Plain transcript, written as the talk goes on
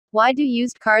Why do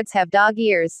used cars have dog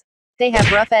ears? They have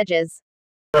rough edges.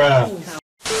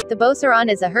 The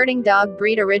Beauceron is a herding dog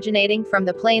breed originating from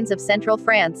the plains of central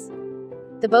France.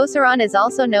 The Beauceron is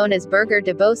also known as Berger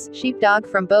de Beauce, sheepdog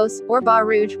from Beauce, or Bas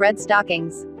Rouge, red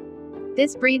stockings.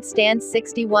 This breed stands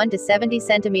 61 to 70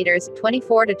 centimeters,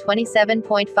 24 to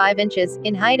 27.5 inches,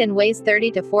 in height and weighs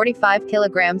 30 to 45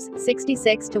 kilograms,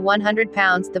 66 to 100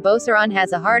 pounds. The Beauceron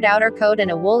has a hard outer coat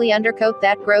and a woolly undercoat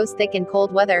that grows thick in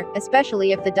cold weather,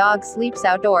 especially if the dog sleeps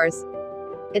outdoors.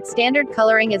 Its standard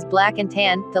coloring is black and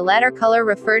tan, the latter color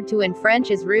referred to in French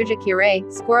is rouge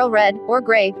écureuil, squirrel red, or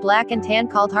gray, black and tan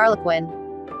called harlequin.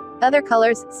 Other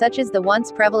colors, such as the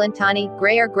once prevalent tawny,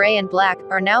 gray or gray and black,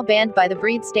 are now banned by the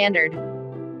breed standard.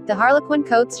 The harlequin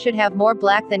coats should have more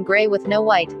black than gray with no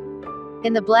white.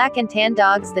 In the black and tan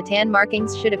dogs, the tan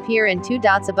markings should appear in 2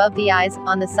 dots above the eyes,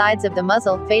 on the sides of the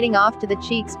muzzle, fading off to the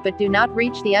cheeks but do not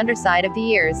reach the underside of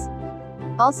the ears.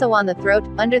 Also on the throat,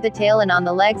 under the tail and on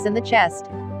the legs and the chest.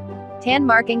 Tan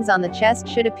markings on the chest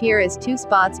should appear as 2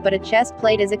 spots but a chest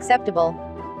plate is acceptable.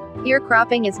 Ear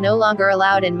cropping is no longer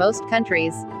allowed in most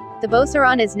countries. The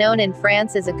Beauceron is known in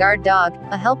France as a guard dog,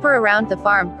 a helper around the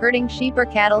farm, herding sheep or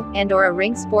cattle, and/or a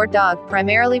ring sport dog,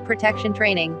 primarily protection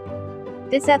training.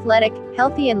 This athletic,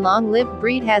 healthy and long-lived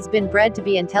breed has been bred to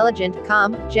be intelligent,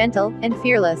 calm, gentle, and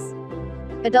fearless.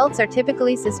 Adults are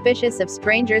typically suspicious of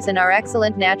strangers and are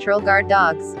excellent natural guard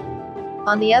dogs.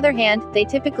 On the other hand, they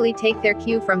typically take their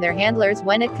cue from their handlers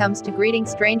when it comes to greeting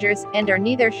strangers, and are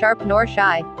neither sharp nor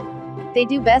shy. They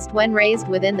do best when raised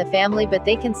within the family, but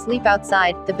they can sleep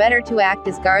outside, the better to act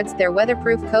as guards. Their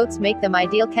weatherproof coats make them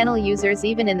ideal kennel users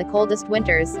even in the coldest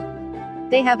winters.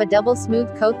 They have a double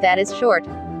smooth coat that is short.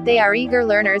 They are eager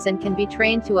learners and can be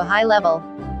trained to a high level.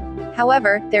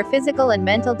 However, their physical and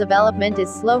mental development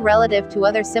is slow relative to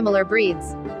other similar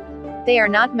breeds. They are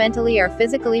not mentally or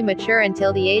physically mature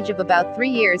until the age of about 3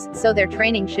 years, so their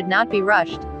training should not be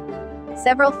rushed.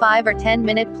 Several 5 or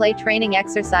 10-minute play training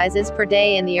exercises per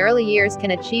day in the early years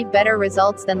can achieve better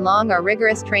results than long or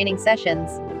rigorous training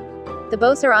sessions. The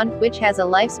Beauceron, which has a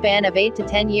lifespan of 8 to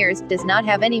 10 years, does not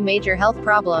have any major health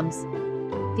problems.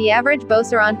 The average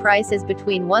Beauceron price is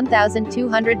between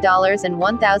 $1,200 and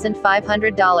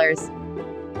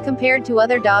 $1,500. Compared to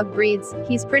other dog breeds,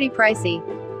 he's pretty pricey.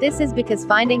 This is because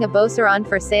finding a Beauceron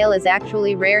for sale is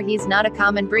actually rare. He's not a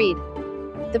common breed.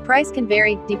 The price can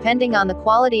vary, depending on the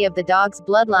quality of the dog's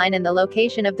bloodline and the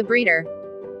location of the breeder.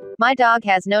 My dog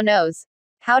has no nose.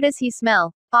 How does he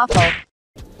smell? Awful.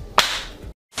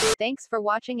 Thanks for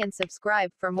watching and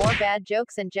subscribe for more bad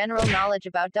jokes and general knowledge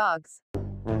about dogs.